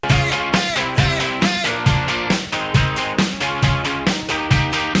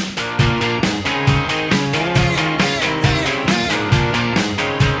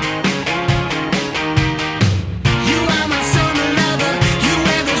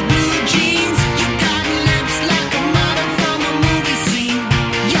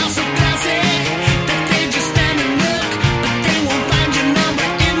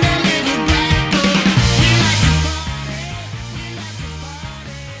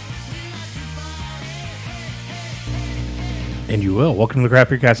And you will. Welcome to the Crap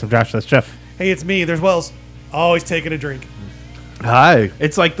Your Cast. I'm Josh. That's Jeff. Hey, it's me. There's Wells. Always taking a drink. Hi.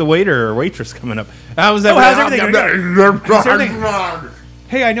 It's like the waiter or waitress coming up. How's that? How's everything?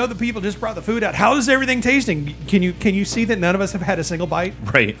 Hey, I know the people just brought the food out. How is everything tasting? Can you see that none of us have had a single bite?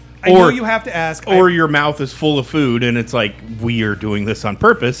 Right. I know you have to ask. Or your mouth is full of food and it's like, we are doing this on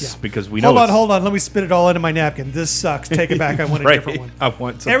purpose because we know Hold on. Let me spit it all into my napkin. This sucks. Take it back. I want a Right. different one. I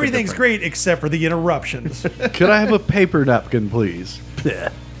want something Everything's different. great except for the interruptions. Could I have a paper napkin, please?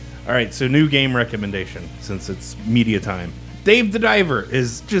 All right, so new game recommendation since it's media time. Dave the Diver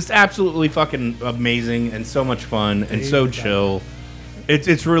is just absolutely fucking amazing and so much fun and so chill.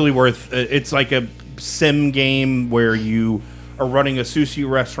 It's really worth it. It's like a sim game where you are running a sushi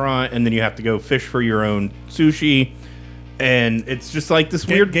restaurant and then you have to go fish for your own sushi. And it's just like this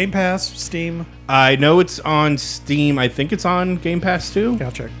weird... Game Pass, Steam. I know it's on Steam. I think it's on Game Pass too.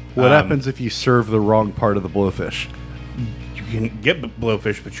 I'll check. What happens if you serve the wrong part of the blowfish? You can get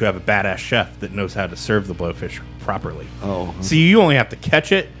blowfish, but you have a badass chef that knows how to serve the blowfish properly. Oh. So you only have to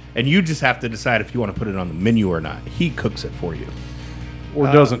catch it, and you just have to decide if you want to put it on the menu or not. He cooks it for you. Or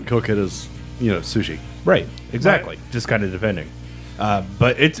doesn't cook it as, sushi. Right. Exactly. Just kind of depending.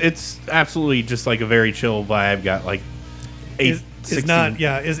 But it's absolutely just like a very chill vibe. Got like 16.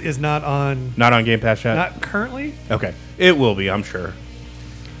 Is not on. Not on Game Pass yet? Not currently. Okay. It will be, I'm sure.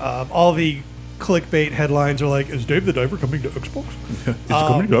 All the clickbait headlines are like, "Is Dave the Diver coming to Xbox?" Is it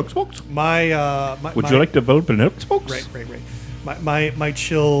coming to Xbox? Would you like to develop an Xbox? Right. My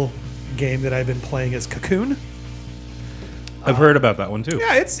chill game that I've been playing is Cocoon. I've heard about that one too.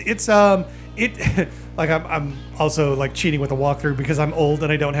 Yeah, it's like I'm also like cheating with a walkthrough because I'm old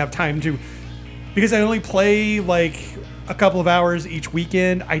and I don't have time to, because I only play like a couple of hours each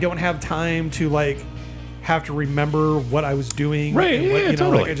weekend. I don't have time to like have to remember what I was doing. Right. And what,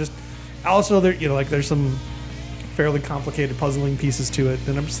 Totally. Like I just also there there's some fairly complicated puzzling pieces to it,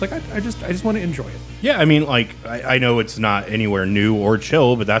 and I'm just like I just want to enjoy it. Yeah, I mean, like, I know it's not anywhere new or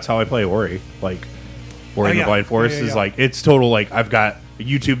chill, but that's how I play Ori. Like, Ori and the Blind Forest is like, it's total, like, I've got a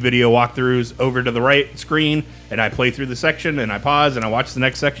YouTube video walkthroughs over to the right screen, and I play through the section, and I pause, and I watch the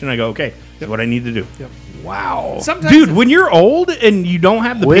next section, and I go, okay, that's what I need to do. Yep. Wow. Sometimes Dude, when you're old and you don't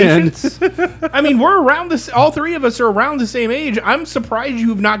have the When? patience, I mean, we're around this, all three of us are around the same age. I'm surprised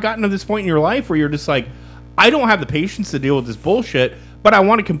you've not gotten to this point in your life where you're just like, I don't have the patience to deal with this bullshit, but I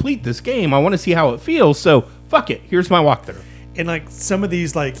want to complete this game. I want to see how it feels, so fuck it. Here's my walkthrough. And like some of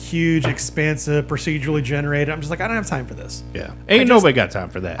these like huge, expansive, procedurally generated, I'm just like, I don't have time for this. Yeah. Ain't nobody got time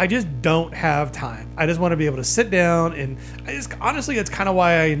for that. I just don't have time. I just want to be able to sit down, and honestly, it's kind of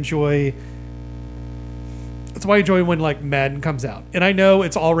why I enjoy. That's why I enjoy when like Madden comes out, and I know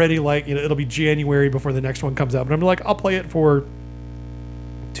it's already like it'll be January before the next one comes out, but I'm like, I'll play it for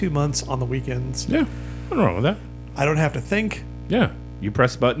 2 months on the weekends. Yeah. Nothing wrong with that. I don't have to think. Yeah. You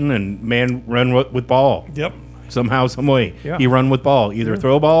press button and man run with ball. Yep. Somehow, some way. Yeah. He run with ball. Either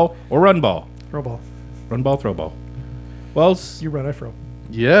throw ball or run ball. Throw ball. Run ball, throw ball. Well, You run, I throw.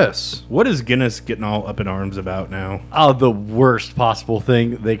 Yes. what is Guinness getting all up in arms about now? The worst possible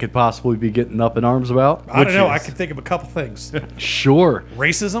thing they could possibly be getting up in arms about? I don't know. is- I can think of a couple things. Sure.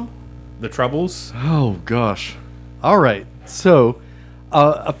 Racism. The Troubles? Oh, gosh. All right. So,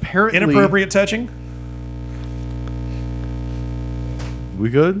 apparently... Inappropriate touching. We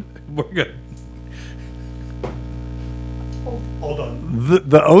good? We're good. Hold on.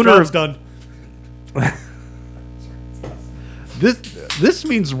 The owner Job's of... done. This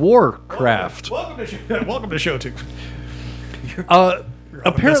means Warcraft. Welcome to the show, too.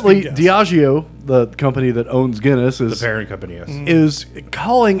 Apparently, guest. Diageo, the company that owns Guinness, The is parent company, yes. is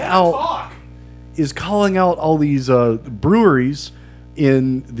calling out all these breweries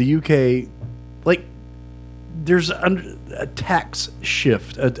in the UK. Like, there's a tax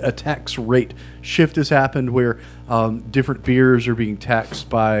shift, a tax rate shift has happened where different beers are being taxed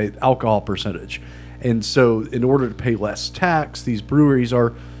by alcohol percentage. And so in order to pay less tax, these breweries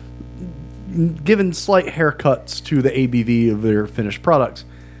are given slight haircuts to the ABV of their finished products.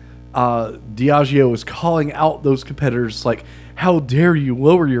 Diageo is calling out those competitors like, how dare you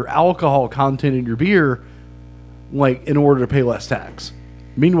lower your alcohol content in your beer, like, in order to pay less tax.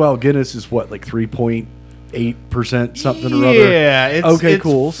 Meanwhile, Guinness is what, like 3.8% something or other? Yeah, it's okay, it's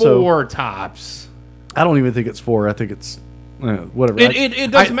cool. Four tops. I don't even think it's 4. I think it's whatever.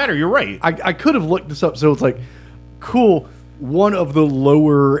 It doesn't matter. You're right. I could have looked this up. So it's like, cool. One of the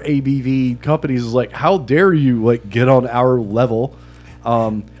lower ABV companies is like, how dare you like get on our level?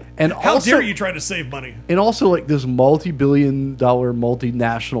 And How also, dare you try to save money? And also like this multi-billion-dollar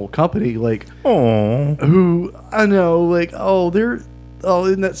multinational company, like Oh, who I know, like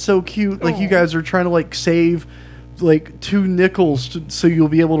isn't that so cute? Like you guys are trying to like save like 2 nickels so you'll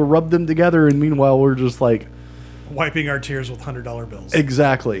be able to rub them together, and meanwhile we're just like Wiping our tears with $100 bills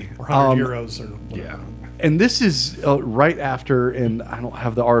exactly or 100 euros or whatever. Yeah. And this is right after, and I don't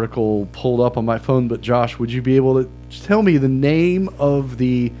have the article pulled up on my phone, but Josh, would you be able to tell me the name of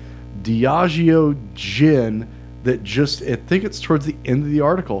the Diageo gin that just, I think it's towards the end of the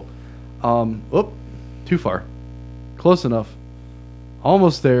article. Too far. Close enough.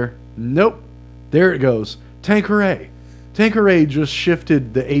 Almost there. Nope. There it goes. Tanqueray. Tanqueray just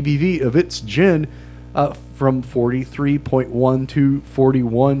shifted the ABV of its gin from 43.1 to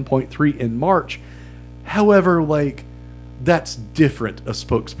 41.3 in March. However, like, that's different, a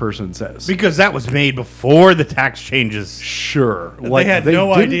spokesperson says. Because that was made before the tax changes. Sure. They had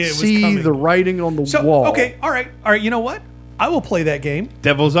no idea it was see coming. the writing on the So, wall. okay, all right. You know what? I will play that game.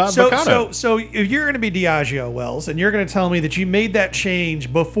 Devil's So avocado. if you're going to be Diageo, Wells, and you're going to tell me that you made that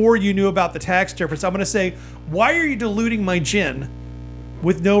change before you knew about the tax difference, I'm going to say, why are you diluting my gin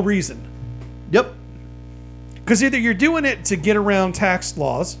with no reason? Yep. Because either you're doing it to get around tax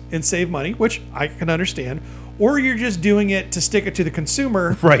laws and save money, which I can understand, or you're just doing it to stick it to the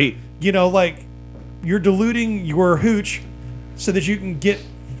consumer. Right. You know, like you're diluting your hooch so that you can get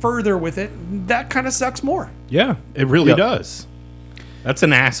further with it. That kind of sucks more. Yeah, it really Yep. does. That's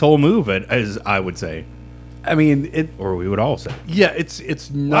an asshole move, as I would say, I mean, it. or we would all say. Yeah, it's Well,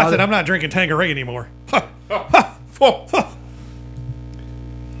 not. I said I'm not drinking Tanqueray anymore.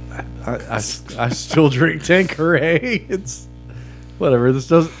 I still drink Tanqueray. It's whatever. This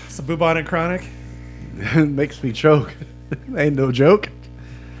doesn't It's a bubonic chronic. it makes me choke. Ain't no joke.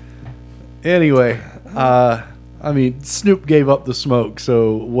 Anyway, I mean, Snoop gave up the smoke,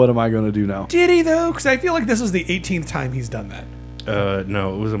 so what am I going to do now? Did he though? Because I feel like this is the 18th time he's done that.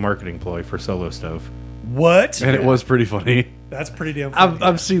 No, it was a marketing ploy for Solo Stove. What? And it was pretty funny. That's pretty damn funny.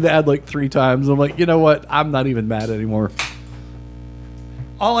 I've seen the ad like 3 times. I'm like, you know what? I'm not even mad anymore.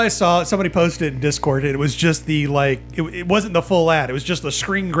 All I saw, somebody posted in Discord, and it was just the it wasn't the full ad. It was just the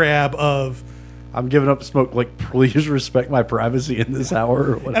screen grab of, I'm giving up smoke. Like, please respect my privacy in this hour.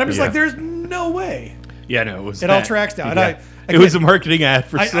 Or whatever. and I'm just Yeah. like, there's no way. Yeah, no, it was. It all tracks down. And Yeah. I It was a marketing ad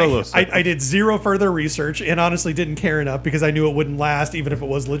for I, Solo I, Stove. I did zero further research and honestly didn't care enough because I knew it wouldn't last even if it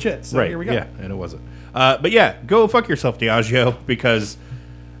was legit. So Right. here we go. Yeah, and it wasn't. But yeah, go fuck yourself, Diageo, because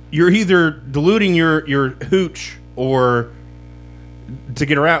you're either diluting your hooch or to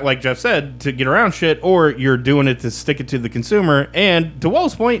get around, like Jeff said, to get around shit, or you're doing it to stick it to the consumer. And to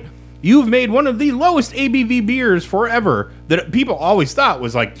Wall's point, you've made one of the lowest ABV beers forever that people always thought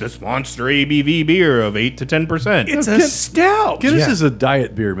was like this monster ABV beer of 8 to 10%. It's a stout. Guinness is a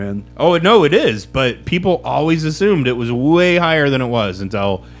diet beer, man. Oh, no, it is. But people always assumed it was way higher than it was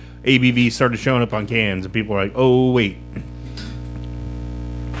until ABV started showing up on cans, and people were like, "Oh, wait."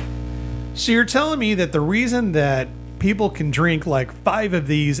 So you're telling me that the reason that people can drink like 5 of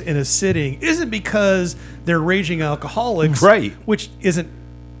these in a sitting isn't because they're raging alcoholics, Right. Which isn't,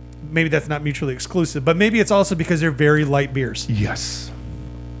 maybe that's not mutually exclusive, but maybe it's also because they're very light beers. Yes.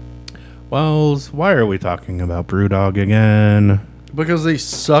 Wells, why are we talking about BrewDog again? Because they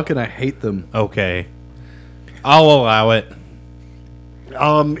suck and I hate them. Okay. I'll allow it.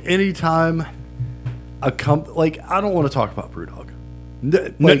 Anytime a like, I don't want to talk about BrewDog.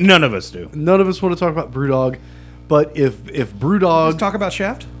 None of us do. None of us want to talk about BrewDog. But if Let's BrewDog, talk about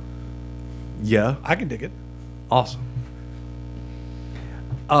Shaft. yeah, I can dig it. awesome.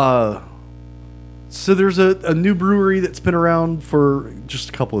 So there's a new brewery that's been around for just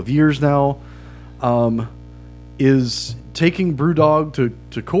a couple of years now. Is taking BrewDog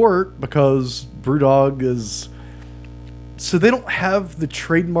to court because BrewDog is. So they don't have the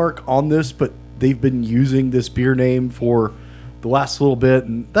trademark on this, but they've been using this beer name for the last little bit,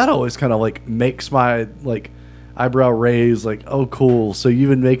 and that always kind of like makes my like eyebrow raise. Like, oh, cool. So you've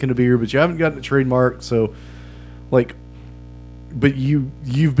been making a beer, but you haven't gotten a trademark. So, like, but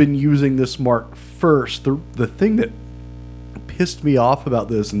you've been using this mark first. The thing that pissed me off about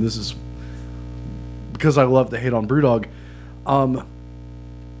this, and this is because I love to hate on BrewDog.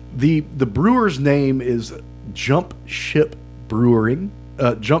 The brewer's name is Jump Ship Brewing.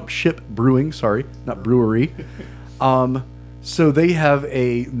 Jump Ship Brewing. Sorry, not brewery. So they have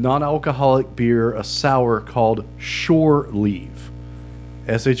a non-alcoholic beer, a sour called Shore Leave,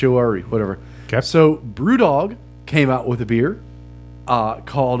 SHORE, whatever. Okay. So BrewDog came out with a beer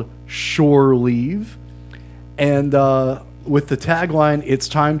called Shore Leave, and with the tagline, "It's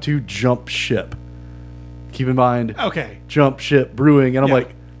time to jump ship." Keep in mind, Okay. Jump Ship Brewing, and I'm Yeah.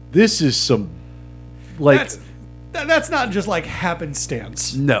 like, this is some like That's not just like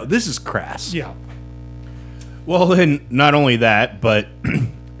happenstance. no, this is crass. Yeah. Well, and not only that, but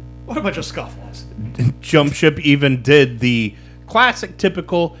What a bunch of scofflaws. Jump Ship even did the classic,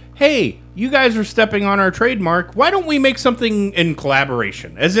 typical, hey, you guys are stepping on our trademark. Why don't we make something in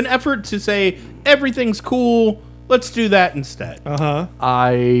collaboration? As an effort to say, everything's cool, let's do that instead. Uh-huh.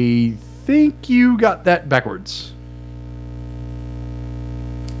 I think you got that backwards.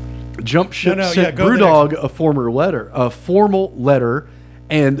 Jump Ship sent go to the Brewdog a formal letter,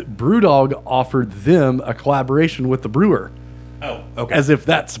 and Brewdog offered them a collaboration with the brewer. Oh, okay. As if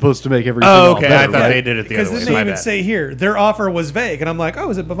that's supposed to make everything Oh, all okay. better, I thought right? they did it the Because other way. then they My even bad. say here, their offer was vague. And I'm like,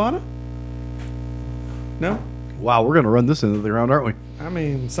 oh, is it Bavana? No? Wow, we're going to run this into the ground, aren't we? I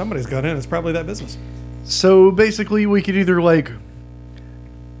mean, somebody's got in. It's probably that business. So basically, we could either like,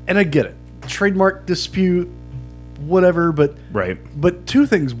 and I get it, trademark dispute, whatever, but Right. But two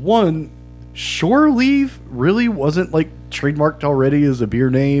things. One, Shore Leave really wasn't like trademarked already as a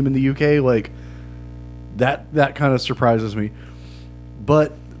beer name in the UK. Like that kind of surprises me.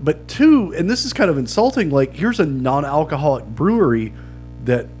 But two, and this is kind of insulting. Like, here's a non-alcoholic brewery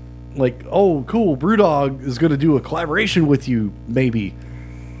that, like, oh, cool, Brewdog is going to do a collaboration with you, maybe.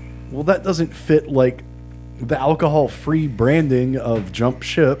 Well, that doesn't fit like the alcohol-free branding of Jump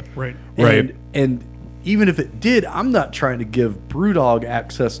Ship, Right. Right. And even if it did, I'm not trying to give Brewdog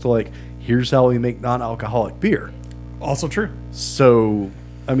access to like, here's how we make non-alcoholic beer. Also true. So,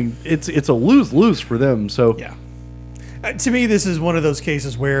 I mean, it's a lose-lose for them. So, Yeah. To me, this is one of those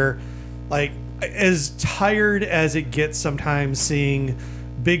cases where, like, as tired as it gets sometimes seeing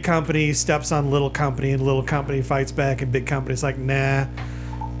big company steps on little company and little company fights back and big company's like, nah.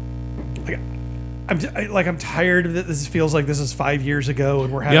 I'm tired of it. This feels like this is 5 years ago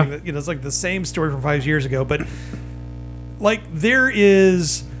and we're having, Yeah. it's like the same story from 5 years ago. But, like, there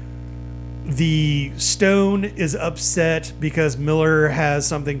is... The Stone is upset because Miller has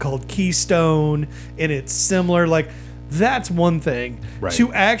something called Keystone and it's similar. Like, that's one thing. Right.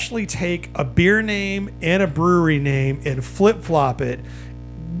 To actually take a beer name and a brewery name and flip-flop it,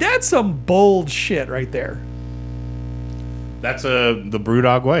 that's some bold shit right there. That's the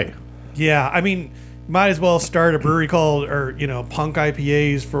Brewdog way. Yeah, I mean, might as well start a brewery called, or, Punk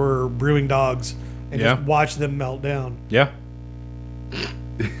IPAs for brewing dogs and Yeah. just watch them melt down. Yeah.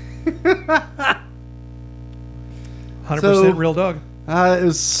 100% So- real dog.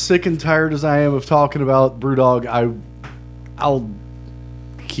 as sick and tired as I am of talking about Brewdog, I'll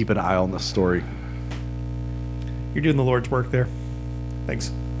keep an eye on this story. You're doing the Lord's work there.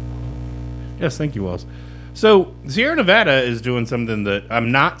 Thanks. Yes, thank you, Wells. So Sierra Nevada is doing something that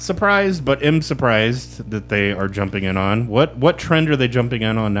I'm not surprised, but am surprised that they are jumping in on. What trend are they jumping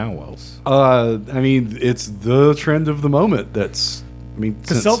in on now, Wells? I mean, it's the trend of the moment. Because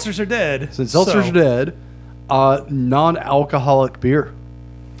seltzers are dead. Since seltzers are dead, non-alcoholic beer.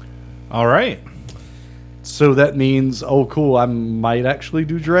 All right. So that means, oh, cool, I might actually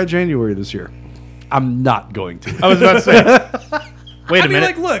do Dry January this year. I'm not going to. I was about to say. Wait a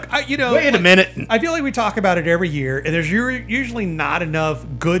minute. Like, look, Wait a minute. I feel like we talk about it every year, and there's usually not enough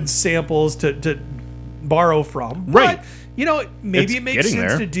good samples to borrow from. Right. But, maybe It's it makes getting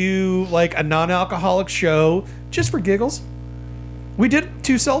sense there. to do like a non-alcoholic show just for giggles. We did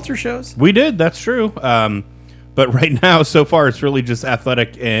 2 seltzer shows. We did. That's true. But right now, so far, it's really just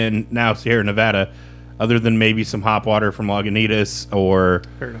Athletic and now Sierra Nevada, other than maybe some hop water from Lagunitas or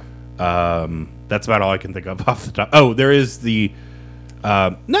Fair enough. that's about all I can think of off the top. Oh, there is the.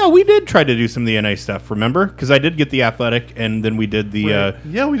 No, we did try to do some of the NA stuff, remember? Because I did get the Athletic, and then we did the. Right.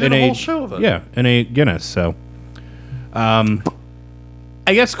 Yeah, we did a NA whole show of it. Yeah, NA Guinness. So, I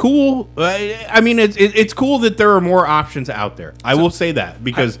guess cool. I mean, it's cool that there are more options out there. I will say that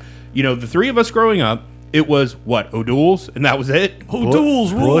because the three of us growing up, it was what O'Doul's, and that was it.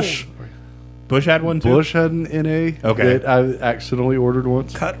 O'Doul's rule. Bush had one too. Bush had an NA Okay. that I accidentally ordered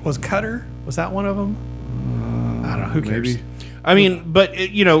once. Cutter? Was that one of them? I don't know. Who cares? Maybe. I mean, but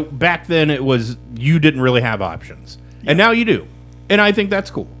back then it was you didn't really have options, and now you do, and I think that's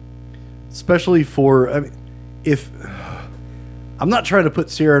cool. Especially for, I mean, if I'm not trying to put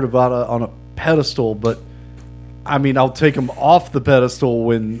Sierra Nevada on a pedestal, but I mean, I'll take them off the pedestal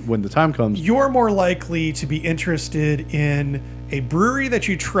when the time comes. You're more likely to be interested in a brewery that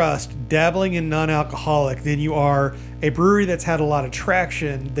you trust dabbling in non-alcoholic than you are a brewery that's had a lot of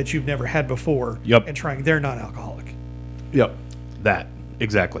traction that you've never had before. Yep. And trying their non-alcoholic. Yep. That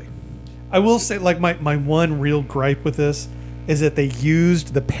exactly. I will say, like, my one real gripe with this is that they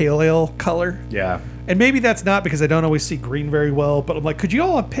used the pale ale color. Yeah. And maybe that's not because I don't always see green very well, but I'm like, could you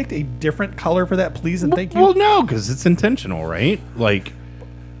all have picked a different color for that, please, and thank you? Well, no, because it's intentional, right? Like,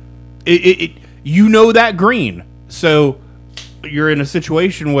 that green, so you're in a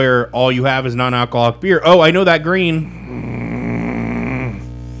situation where all you have is non-alcoholic beer. Oh, I know that green.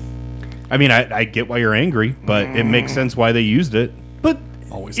 I mean, I get why you're angry, but it makes sense why they used it. But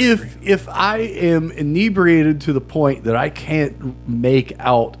Always if I am inebriated to the point that I can't make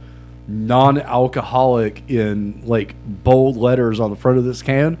out non-alcoholic in like bold letters on the front of this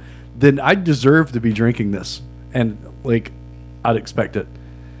can, then I deserve to be drinking this, and like I'd expect it.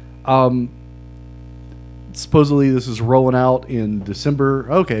 Supposedly this is rolling out in December.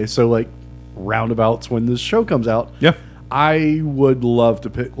 Okay, so like roundabouts when this show comes out. Yeah. I would love to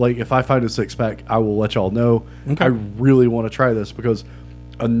pick, like, if I find a 6-pack, I will let y'all know. Okay. I really want to try this because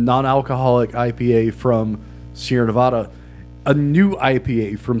a non-alcoholic IPA from Sierra Nevada, a new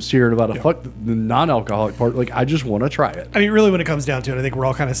IPA from Sierra Nevada, fuck the non-alcoholic part. Like, I just want to try it. I mean, really, when it comes down to it, I think we're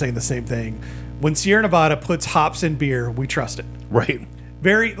all kind of saying the same thing. When Sierra Nevada puts hops in beer, we trust it. Right.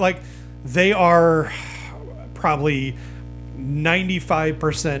 Very, like, they are probably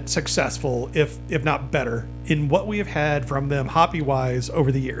 95% successful, if not better, in what we have had from them hoppy-wise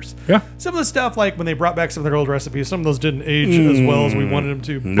over the years. Yeah. Some of the stuff, like when they brought back some of their old recipes, some of those didn't age as well as we wanted them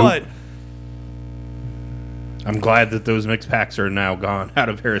to. Nope. But I'm glad that those mixed packs are now gone out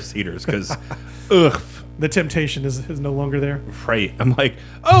of Harris Cedars because, ugh. the temptation is no longer there. Right. I'm like,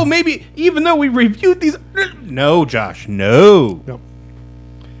 oh, maybe even though we reviewed these. No, Josh, no. Nope.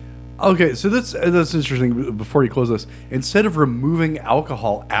 Okay, so that's interesting. Before you close this, instead of removing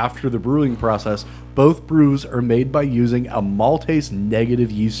alcohol after the brewing process, both brews are made by using a maltase negative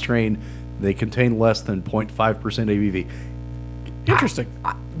yeast strain. They contain less than 0.5% ABV. Interesting.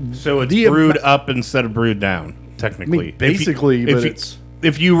 So it's The brewed up instead of brewed down, technically. I mean, basically, but it's...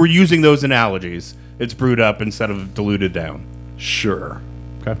 If you were using those analogies, it's brewed up instead of diluted down. Sure.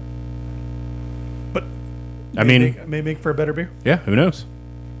 Okay. But I mean, may make for a better beer. yeah, who knows?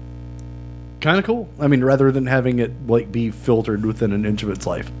 Kind of cool. I mean, rather than having it like be filtered within an inch of its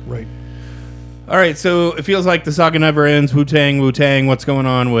life. Right. All right, so it feels like the saga never ends. Wu-Tang, Wu-Tang. What's going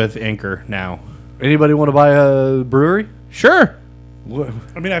on with Anchor now? Anybody want to buy a brewery? Sure.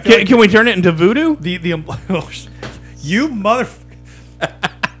 I mean, I feel like Can we turn it into voodoo? you mother.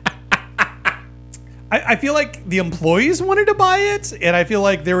 I feel like the employees wanted to buy it, and I feel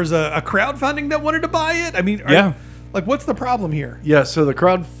like there was a crowdfunding that wanted to buy it. I mean, Yeah. like, what's the problem here? Yeah, so the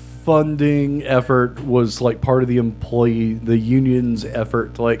crowdfunding effort was like part of the union's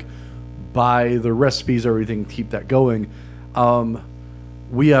effort to like buy the recipes, everything, keep that going.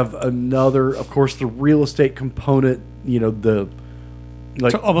 We have another, of course, the real estate component,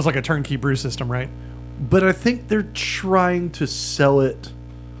 like, Almost like a turnkey brew system, right? but I think they're trying to sell it,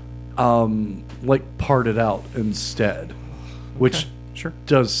 like parted out instead, which Okay, sure.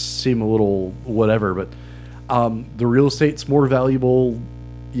 does seem a little whatever, but the real estate's more valuable,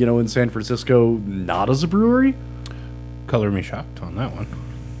 in San Francisco, not as a brewery. Color me shocked on that one.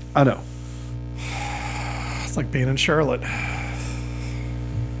 I know. It's like being in Charlotte.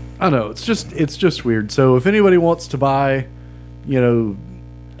 I know. It's just weird. So if anybody wants to buy,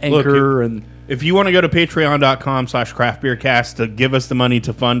 Anchor and If you want to go to patreon.com/craftbeercast to give us the money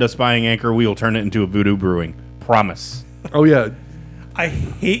to fund us buying Anchor, we will turn it into a voodoo brewing. Promise. oh yeah, I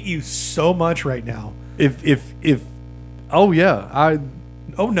hate you so much right now. if oh yeah,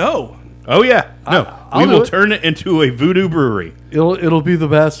 Oh no. Oh, yeah. No, I'll we do will it. turn it into a voodoo brewery. it'll be the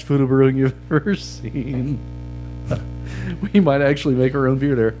best food brewing you've ever seen. We might actually make our own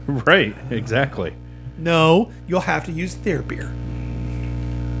beer there. Right, exactly. No, you'll have to use their beer.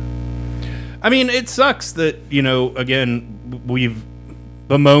 I mean, it sucks that, again, we've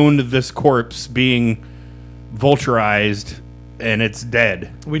bemoaned this corpse being vulturized and it's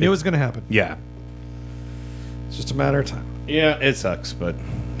dead. We knew it was going to happen. Yeah. It's just a matter of time. Yeah, it sucks, but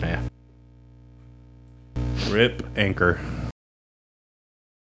yeah. Rip Anchor.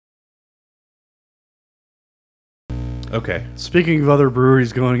 Okay. Speaking of other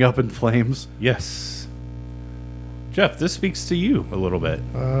breweries going up in flames, Yes. Jeff, this speaks to you a little bit.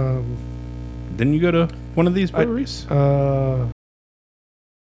 Um, Didn't you go to one of these breweries? uh,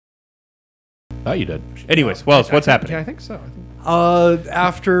 Oh, you did. Anyways, well, what's happening? Yeah, I think so.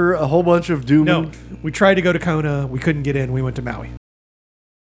 after a whole bunch of doom, No, we tried to go to Kona. We couldn't get in. We went to Maui.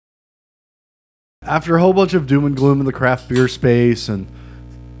 after a whole bunch of doom and gloom in the craft beer space, and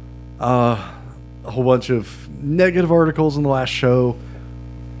a whole bunch of negative articles in the last show,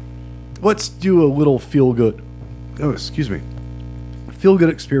 let's do a little feel good. Oh, excuse me. Feel good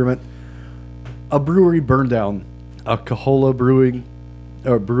experiment. A brewery burned down. A Kahola brewery.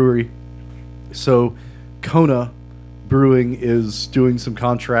 So, Kona Brewing is doing some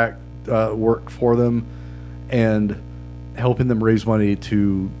contract work for them and helping them raise money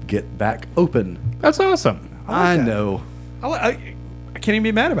to get back open. That's awesome. I that. know. I can't even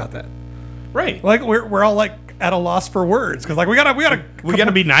be mad about that. Right. Like we're all like, at a loss for words because like we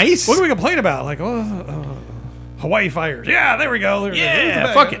gotta be nice. What can we complain about? Like Hawaii fires. Yeah, there we go.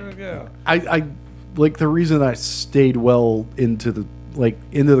 Yeah, fuck it. Yeah. I like the reason I stayed well into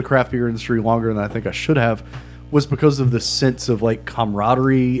the craft beer industry longer than I think I should have was because of the sense of like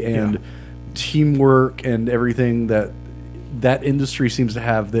camaraderie and teamwork and everything that industry seems to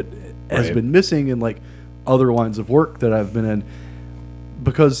have that has been missing in like other lines of work that I've been in.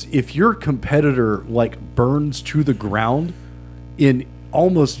 Because if your competitor like burns to the ground in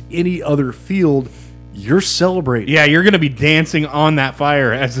almost any other field, you're celebrating. Yeah, you're going to be dancing on that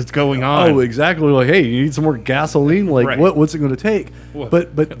fire as it's going on. Oh, exactly. Like, hey, you need some more gasoline? Like, what's it going to take? Well,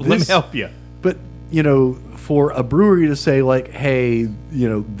 but let me help you. But, you know, for a brewery to say, like, hey, you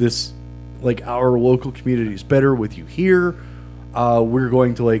know, this, like, our local community is better with you here. We're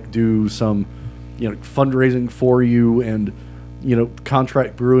going to, like, do some, you know, fundraising for you and, you know,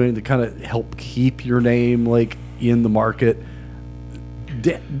 contract brewing to kind of help keep your name, like, in the market.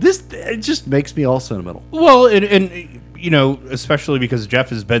 This it just makes me all sentimental. Well, and you know, especially because Jeff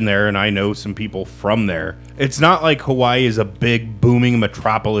has been there and I know some people from there. It's not like Hawaii is a big booming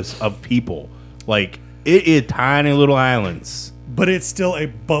metropolis of people. Like it is tiny little islands. But it's still a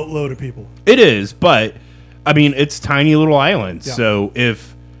boatload of people. It is, but I mean, it's tiny little islands. Yeah. So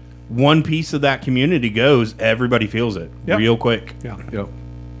if one piece of that community goes, everybody feels it real quick. Yeah. Yep.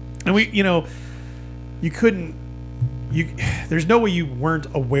 And there's no way you weren't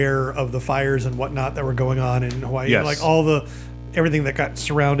aware of the fires and whatnot that were going on in Hawaii. Yes. Like everything that got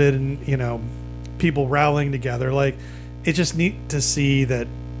surrounded and, you know, people rallying together. Like, it's just neat to see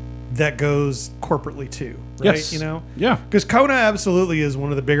that goes corporately too, right? Yes. You know? Yeah. Because Kona absolutely is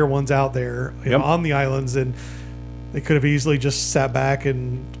one of the bigger ones out there you know, on the islands, and they could have easily just sat back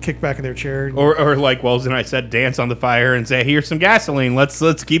and kicked back in their chair. Or like Wells and I said, dance on the fire and say, here's some gasoline.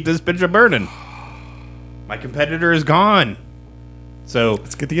 Let's keep this bitch burning. My competitor is gone. So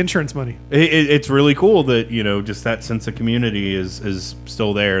let's get the insurance money. It's really cool that, you know, just that sense of community is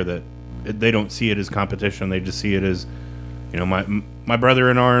still there, that they don't see it as competition. They just see it as, you know, my brother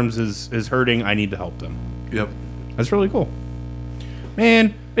in arms is hurting. I need to help them. Yep. That's really cool.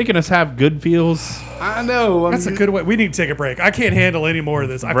 Man, making us have good feels. I know. That's a good way. We need to take a break. I can't handle any more of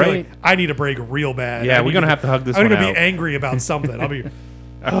this. I feel Right. like I need a break real bad. Yeah, we're going to have to hug this I'm one going to out. be angry about something. I'll be...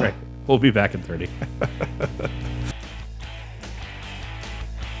 All right. We'll be back in 30.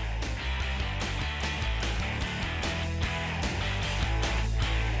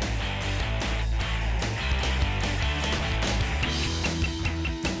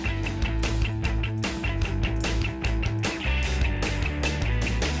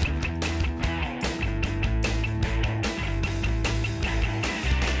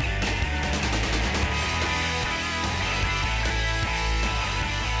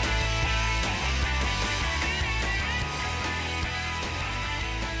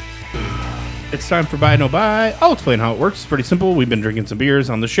 It's time for Buy No Buy. I'll explain how it works. It's pretty simple. We've been drinking some beers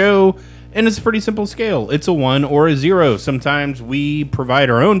on the show, and it's a pretty simple scale. It's a 1 or a 0. Sometimes we provide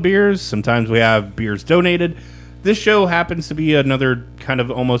our own beers. Sometimes we have beers donated. This show happens to be another kind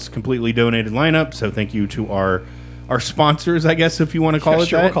of almost completely donated lineup, so thank you to our sponsors, I guess, if you want to call it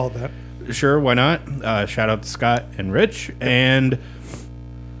sure, that. we'll call it that. Sure, why not? Shout out to Scott and Rich. And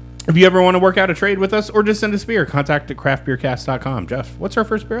if you ever want to work out a trade with us or just send us beer, contact at craftbeercast.com. Jeff, what's our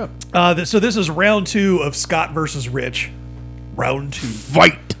first beer up? So this is round 2 of Scott versus Rich. Round 2.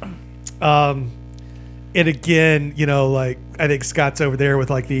 Fight! And again, you know, like, I think Scott's over there with,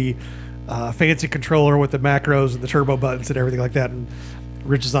 like, the fancy controller with the macros and the turbo buttons and everything like that. And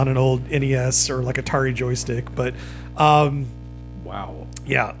Rich is on an old NES or, like, Atari joystick. But, Wow.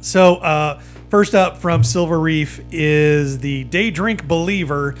 yeah. So, first up from Silver Reef is the Day Drink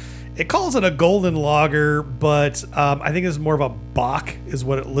Believer. It calls it a golden lager, but I think it's more of a Bock is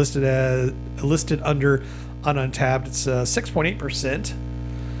what it listed under on Untappd. It's 6.8%.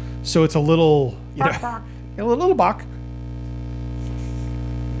 So it's a little, you know, a little Bock.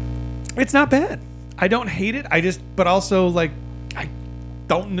 It's not bad. I don't hate it. But also, like, I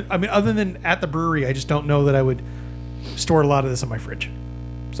mean, other than at the brewery, I just don't know that I would store a lot of this in my fridge.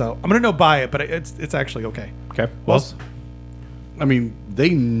 So I'm gonna no buy it, but it's actually okay. Okay. Well, I mean, they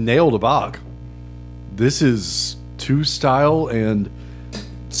nailed a Bock. This is 2 style and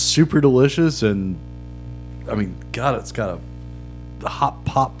super delicious, and I mean, God, it's got a hot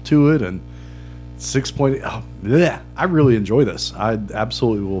pop to it, and 6.8. Oh, yeah, I really enjoy this. I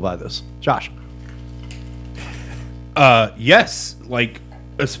absolutely will buy this. Josh. yes, like,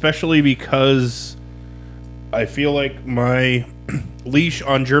 especially because I feel like my leash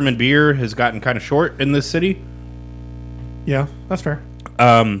on German beer has gotten kind of short in this city. Yeah, that's fair.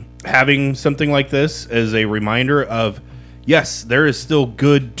 having something like this as a reminder of, yes, there is still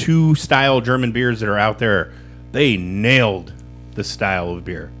good 2-style German beers that are out there. They nailed the style of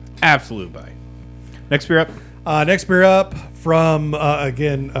beer. Absolute buy. Next beer up. Next beer up from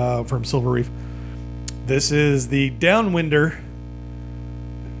from Silver Reef. This is the Downwinder,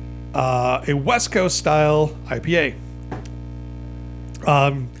 a West Coast style IPA.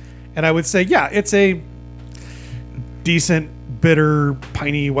 And I would say, yeah, it's a decent, bitter,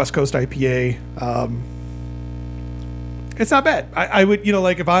 piney West Coast IPA. It's not bad. I would,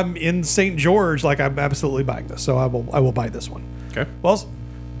 like if I'm in St. George, like I'm absolutely buying this. So I will buy this one. Okay. Wells?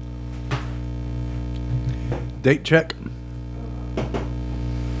 Date check.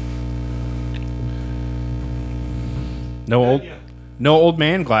 No old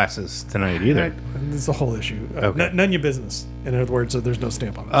man glasses tonight either. This is a whole issue. Okay. None your business. In other words, there's no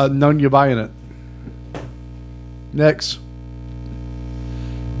stamp on it. None you buying it. Next.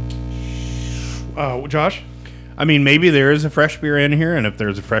 Josh? I mean, maybe there is a fresh beer in here, and if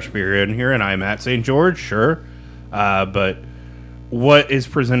there's a fresh beer in here and I'm at St. George, sure. But what is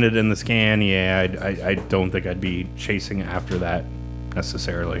presented in the can, I don't think I'd be chasing after that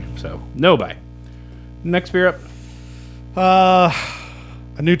necessarily. So, no buy. Next beer up.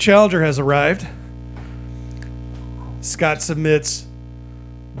 A new challenger has arrived. Scott submits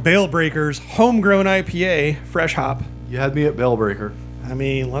Bale Breaker's homegrown IPA, fresh hop. You had me at Bellbreaker. I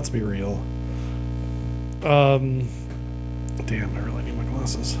mean, let's be real. Damn, I really need my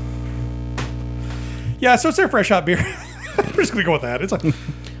glasses. Yeah, so it's their fresh hop beer. I'm just gonna go with that. It's like, Do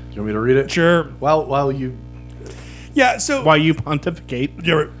you want me to read it? sure. While you... Yeah, so While you pontificate.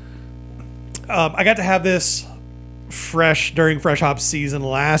 I got to have this fresh during fresh hop season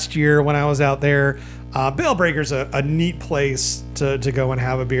last year when I was out there. Bale Breaker's a neat place to go and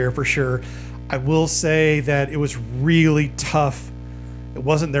have a beer for sure. I will say that it was really tough. It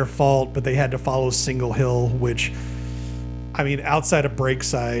wasn't their fault, but they had to follow Single Hill, which, I mean, outside of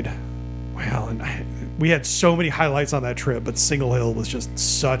Breakside, well, and we had so many highlights on that trip, but Single Hill was just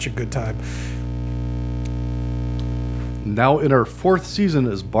such a good time. Now in our 4th season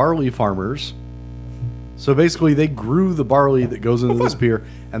as barley farmers. So basically they grew the barley that goes into this beer,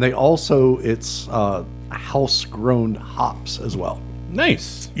 and they also, it's house-grown hops as well.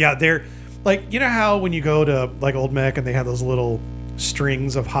 Nice. Yeah, they're like, you know how when you go to like Old Mac and they have those little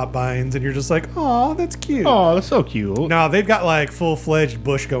strings of hop vines and you're just like, oh, that's cute. Oh, that's so cute. No, they've got like full-fledged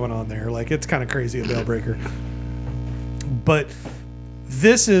bush going on there. Like, it's kind of crazy at Bale Breaker. But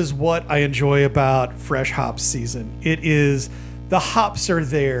this is what I enjoy about fresh hop season. It is, the hops are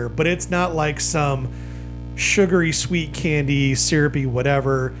there, but it's not like some sugary sweet candy, syrupy,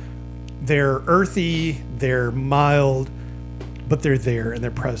 whatever. They're earthy, they're mild, but they're there and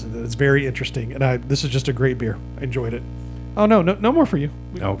they're present. And it's very interesting. And this is just a great beer. I enjoyed it. Oh, no more for you.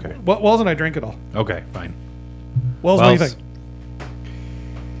 Okay. Wells and I drank it all. Okay, fine. Wells, what do you think?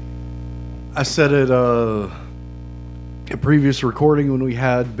 I said it a previous recording when we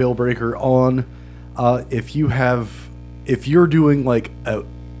had Bale Breaker on. If you're doing like a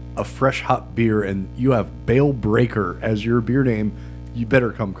fresh hop beer and you have Bale Breaker as your beer name, you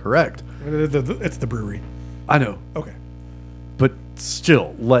better come correct. It's the brewery. I know, Okay. but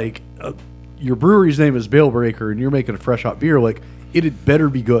still, like your brewery's name is Bale Breaker and you're making a fresh hop beer, like it had better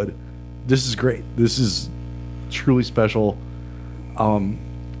be good. This is great. This is truly special.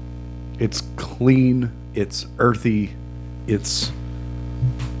 It's clean. It's earthy. It's,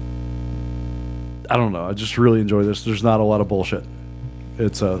 I don't know. I just really enjoy this. There's not a lot of bullshit.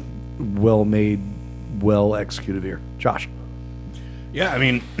 It's a well-made, well-executed beer. Josh. Yeah, I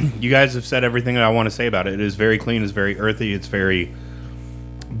mean, you guys have said everything that I want to say about it. It is very clean. It's very earthy. It's very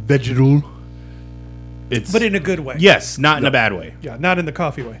vegetal. But in a good way. Yes, not in a bad way. Yeah, not in the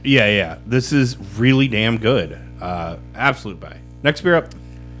coffee way. Yeah. This is really damn good. Absolute buy. Next beer up.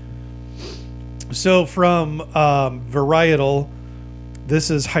 So from Varietal, this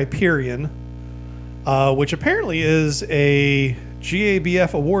is Hyperion, which apparently is a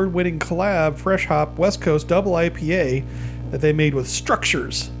GABF award-winning collab fresh hop West Coast double IPA that they made with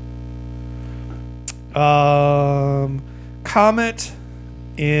Structures, Comet,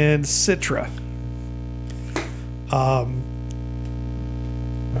 and Citra.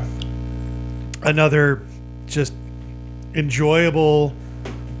 Another just enjoyable,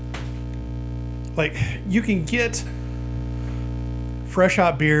 like, you can get fresh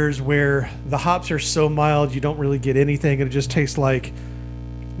hop beers where the hops are so mild you don't really get anything and it just tastes like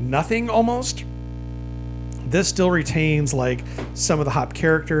nothing almost. This still retains like some of the hop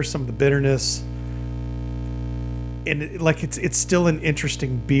character, some of the bitterness, and it's still an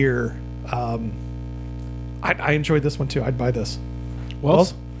interesting beer. I enjoyed this one too. I'd buy this.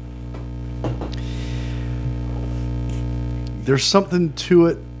 Wells? there's something to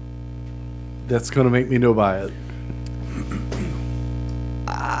it that's going to make me no buy it.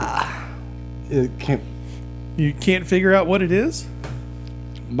 It can't. You can't figure out what it is?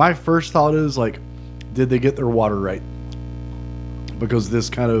 My first thought is like, did they get their water right? Because this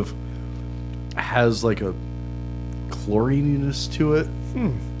kind of has like a chloriness to it.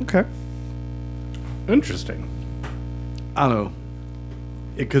 Okay. Interesting. I don't know.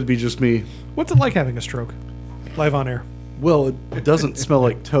 It could be just me. What's it like having a stroke? Live on air. Well, it doesn't smell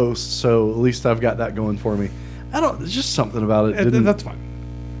like toast, so at least I've got that going for me. It's just something about it. That's fine.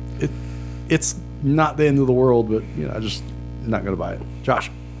 It's not the end of the world, but I just not going to buy it. Josh.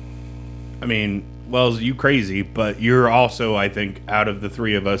 I mean, well, you crazy, but you're also, I think, out of the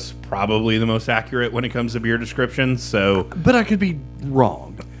three of us, probably the most accurate when it comes to beer descriptions. So, but I could be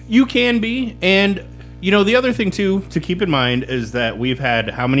wrong. You can be, and the other thing too to keep in mind is that we've had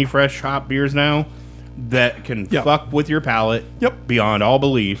how many fresh hop beers now that can fuck with your palate beyond all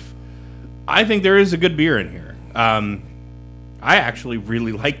belief. I think there is a good beer in here. I actually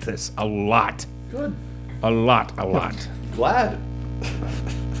really like this a lot. Good. A lot. Glad.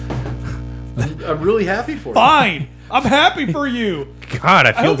 I'm really happy for you. Fine. I'm happy for you. God,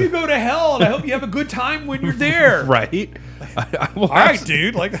 I hope you go to hell, and I hope you have a good time when you're there. Right? I will all right,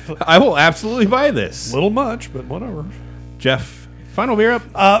 dude. I will absolutely buy this. Little much, but whatever. Jeff, final beer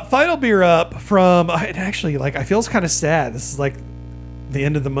up? Final beer up from... It actually, I feel it's kind of sad. This is the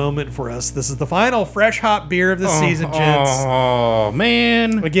end of the moment for us. This is the final fresh hop beer of the season, gents. Oh,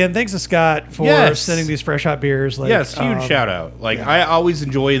 man. Again, thanks to Scott for sending these fresh hot beers. Yes, huge shout out. I always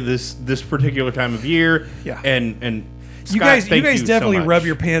enjoy this particular time of year. Yeah. And Scott, you guys definitely so rub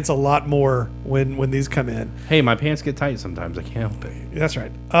your pants a lot more when these come in. Hey, my pants get tight sometimes. I can't help it. That's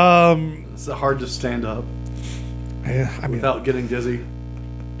right. Is it hard to stand up without getting dizzy?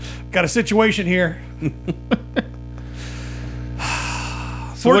 Got a situation here.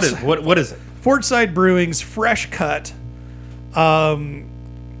 So what is it? Fortside Brewing's Fresh Cut. And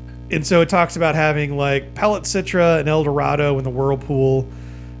so it talks about having Pellet Citra and El Dorado in the Whirlpool.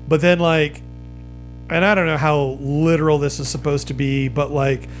 But then and I don't know how literal this is supposed to be, but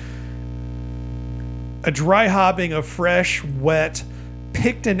a dry hopping of fresh, wet,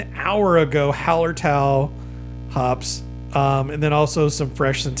 picked an hour ago Hallertau hops. And then also some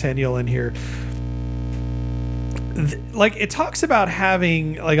fresh Centennial in here. It talks about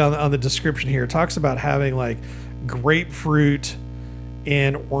having on the description here, it talks about having grapefruit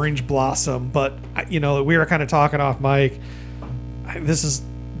and orange blossom, but we were kind of talking off mic. This is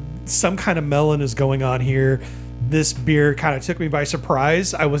some kind of melon is going on here. This beer kind of took me by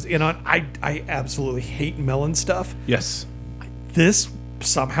surprise. I was in on. I absolutely hate melon stuff. Yes, this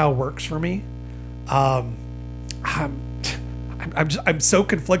somehow works for me. I'm so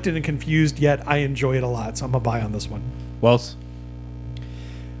conflicted and confused, yet I enjoy it a lot. So I'm gonna buy on this one. Wells?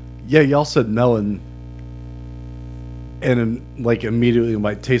 Yeah, y'all said melon, and immediately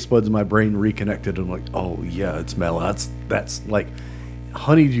my taste buds in my brain reconnected. I'm like, oh yeah, it's melon. That's like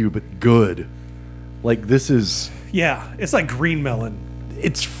honeydew, but good. This is it's like green melon.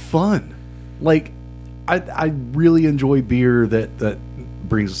 It's fun. I really enjoy beer that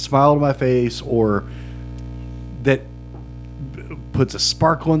brings a smile to my face or that puts a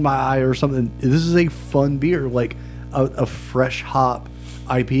sparkle in my eye or something. This is a fun beer. A fresh hop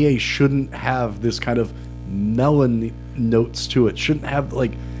IPA shouldn't have this kind of melon notes to it. Shouldn't have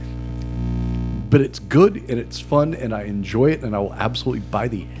but it's good and it's fun and I enjoy it and I will absolutely buy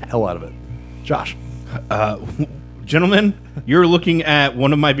the hell out of it. Josh. Gentlemen, you're looking at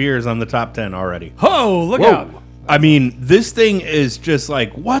one of my beers on the top 10 already. Oh, look out. I mean, this thing is just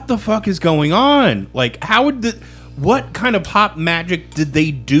what the fuck is going on? What kind of hop magic did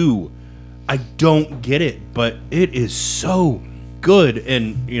they do? I don't get it, but it is so good.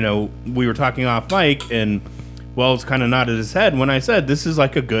 And, we were talking off mic, and Wells kind of nodded his head when I said this is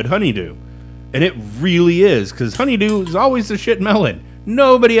like a good honeydew. And it really is, because honeydew is always a shit melon.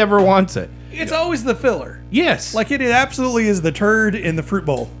 Nobody ever wants it. It's always the filler. Yes. It absolutely is the turd in the fruit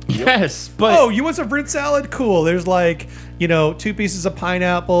bowl. Yes, but... Oh, you want some fruit salad? Cool. There's 2 pieces of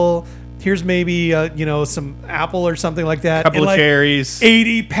pineapple. Here's maybe, some apple or something like that. Couple of cherries.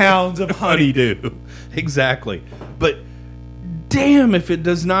 80 pounds of honeydew. Exactly. But damn if it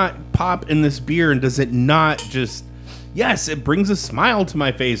does not pop in this beer and does it not just... Yes, it brings a smile to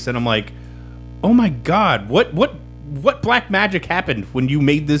my face and I'm like, oh my God, what black magic happened when you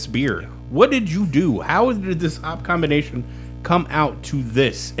made this beer? What did you do? How did this hop combination come out to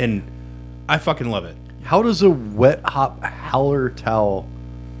this? And I fucking love it. How does a wet hop Hallertau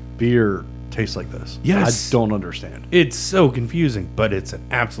beer taste like this? Yes. I don't understand. It's so confusing, but it's an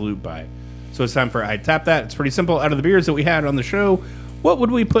absolute buy. So So it's time for I Tap That. It's pretty simple. Out of the beers that we had on the show, what would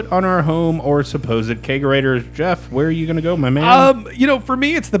we put on our home or supposed kegerators? Jeff, where are you going to go, my man? For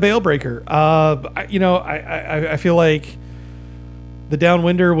me, it's the Bale Breaker. I feel like the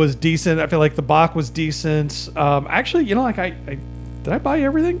Downwinder was decent. I feel like the Bach was decent. Actually, did I buy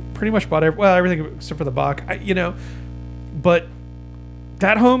everything? Pretty much bought everything except for the Bach. But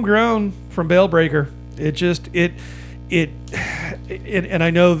that homegrown from Bale Breaker, and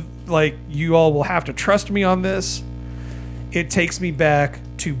I know like you all will have to trust me on this. It takes me back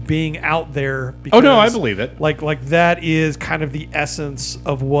to being out there. Because, oh no, I believe it. Like that is kind of the essence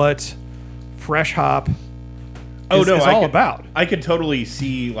of what fresh hop is all about. I could totally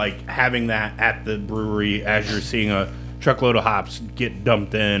see like having that at the brewery as you're seeing a truckload of hops get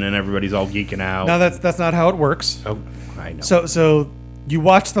dumped in and everybody's all geeking out. Now that's not how it works. Oh, I know. So you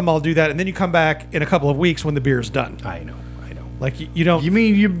watch them all do that, and then you come back in a couple of weeks when the beer's done. I know. Like you don't. You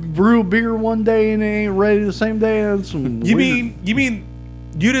mean you brew beer one day and it ain't ready the same day? That's some You weird- mean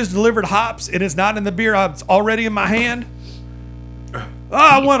you just delivered hops and it's not in the beer? It's already in my hand.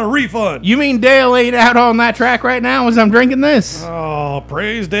 I want a refund. You mean Dale ain't out on that track right now as I'm drinking this? Oh,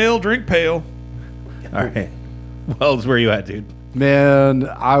 praise Dale, drink pale. All right. Wells, where you at, dude? Man,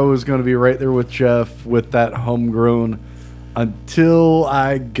 I was going to be right there with Jeff with that homegrown until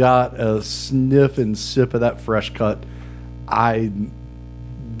I got a sniff and sip of that fresh cut.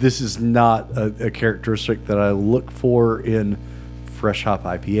 This is not a characteristic that I look for in fresh hop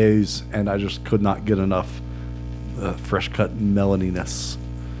IPAs, and I just could not get enough fresh cut melaniness.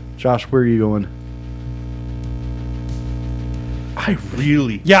 Josh, where are you going? I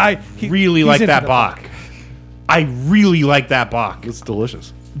really, he's like into that the Bach. I really like that Bach. It's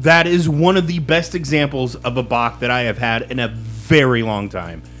delicious. That is one of the best examples of a Bach that I have had in a very long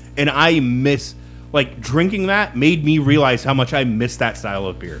time. And I miss, like, drinking that made me realize how much I miss that style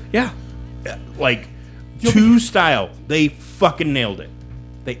of beer. Yeah. Like, style, they fucking nailed it.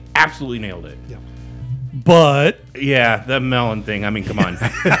 They absolutely nailed it. Yeah. But Yeah, the melon thing. I mean, come on.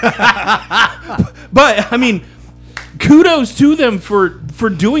 But I mean, kudos to them for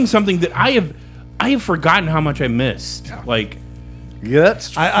doing something that I have forgotten how much I missed. Yeah. Like, Yeah,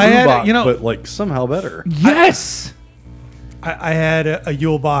 that's I had, Frühbock, but like somehow better. yes. I had a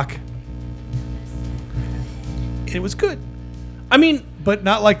Yule Bach. It was good, I mean, but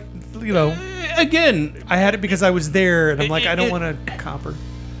not like again, I had it because I was there, and I'm like, I don't want to copper.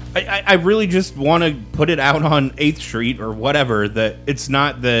 I really just want to put it out on 8th Street or whatever, that it's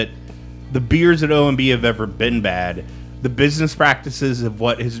not that the beers at O&B have ever been bad. The business practices of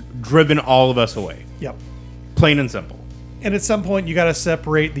what has driven all of us away. Yep. Plain and simple. And at some point, you got to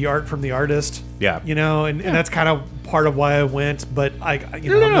separate the art from the artist. Yeah. And that's kind of part of why I went. But I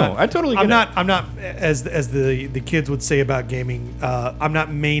totally get it. I'm not as the kids would say about gaming. I'm not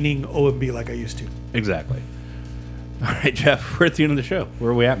maining O&B like I used to. Exactly. All right, Jeff, we're at the end of the show. Where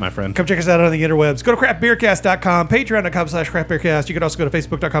are we at, my friend? Come check us out on the interwebs. Go to craftbeercast.com, patreon.com/craftbeercast. You can also go to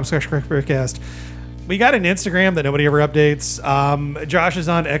facebook.com/craftbeercast. We got an Instagram that nobody ever updates. Josh is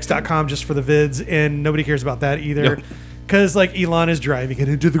on x.com just for the vids, and nobody cares about that either. Because, like, Elon is driving it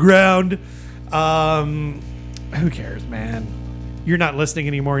into the ground. Who cares, man? You're not listening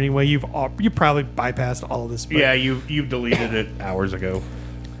anymore anyway. You probably bypassed all of this. But Yeah, you've deleted it hours ago.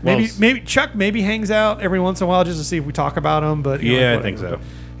 maybe Chuck hangs out every once in a while just to see if we talk about him. But Yeah, I think so.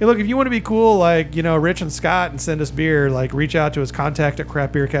 Hey, look, if you want to be cool like Rich and Scott and send us beer, like reach out to us,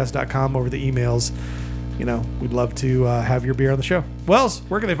 contact@craftbeercast.com over the emails. We'd love to have your beer on the show. Wells,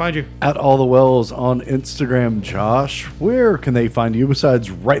 where can they find you? At All the Wells on Instagram. Josh, where can they find you besides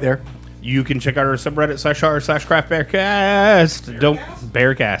right there? You can check out our subreddit /r/craftbearcast.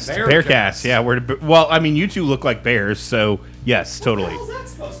 Bearcast. Yeah, you two look like bears, so yes, totally. What the hell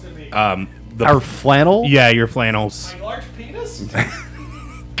is that supposed to mean? Our flannel? Yeah, your flannels. My large penis?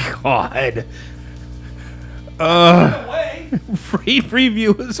 God.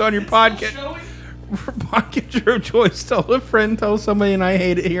 Review us on your podcast. Podcast your choice. Tell a friend, tell somebody, and I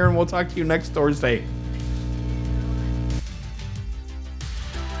hate it here, and we'll talk to you next Thursday.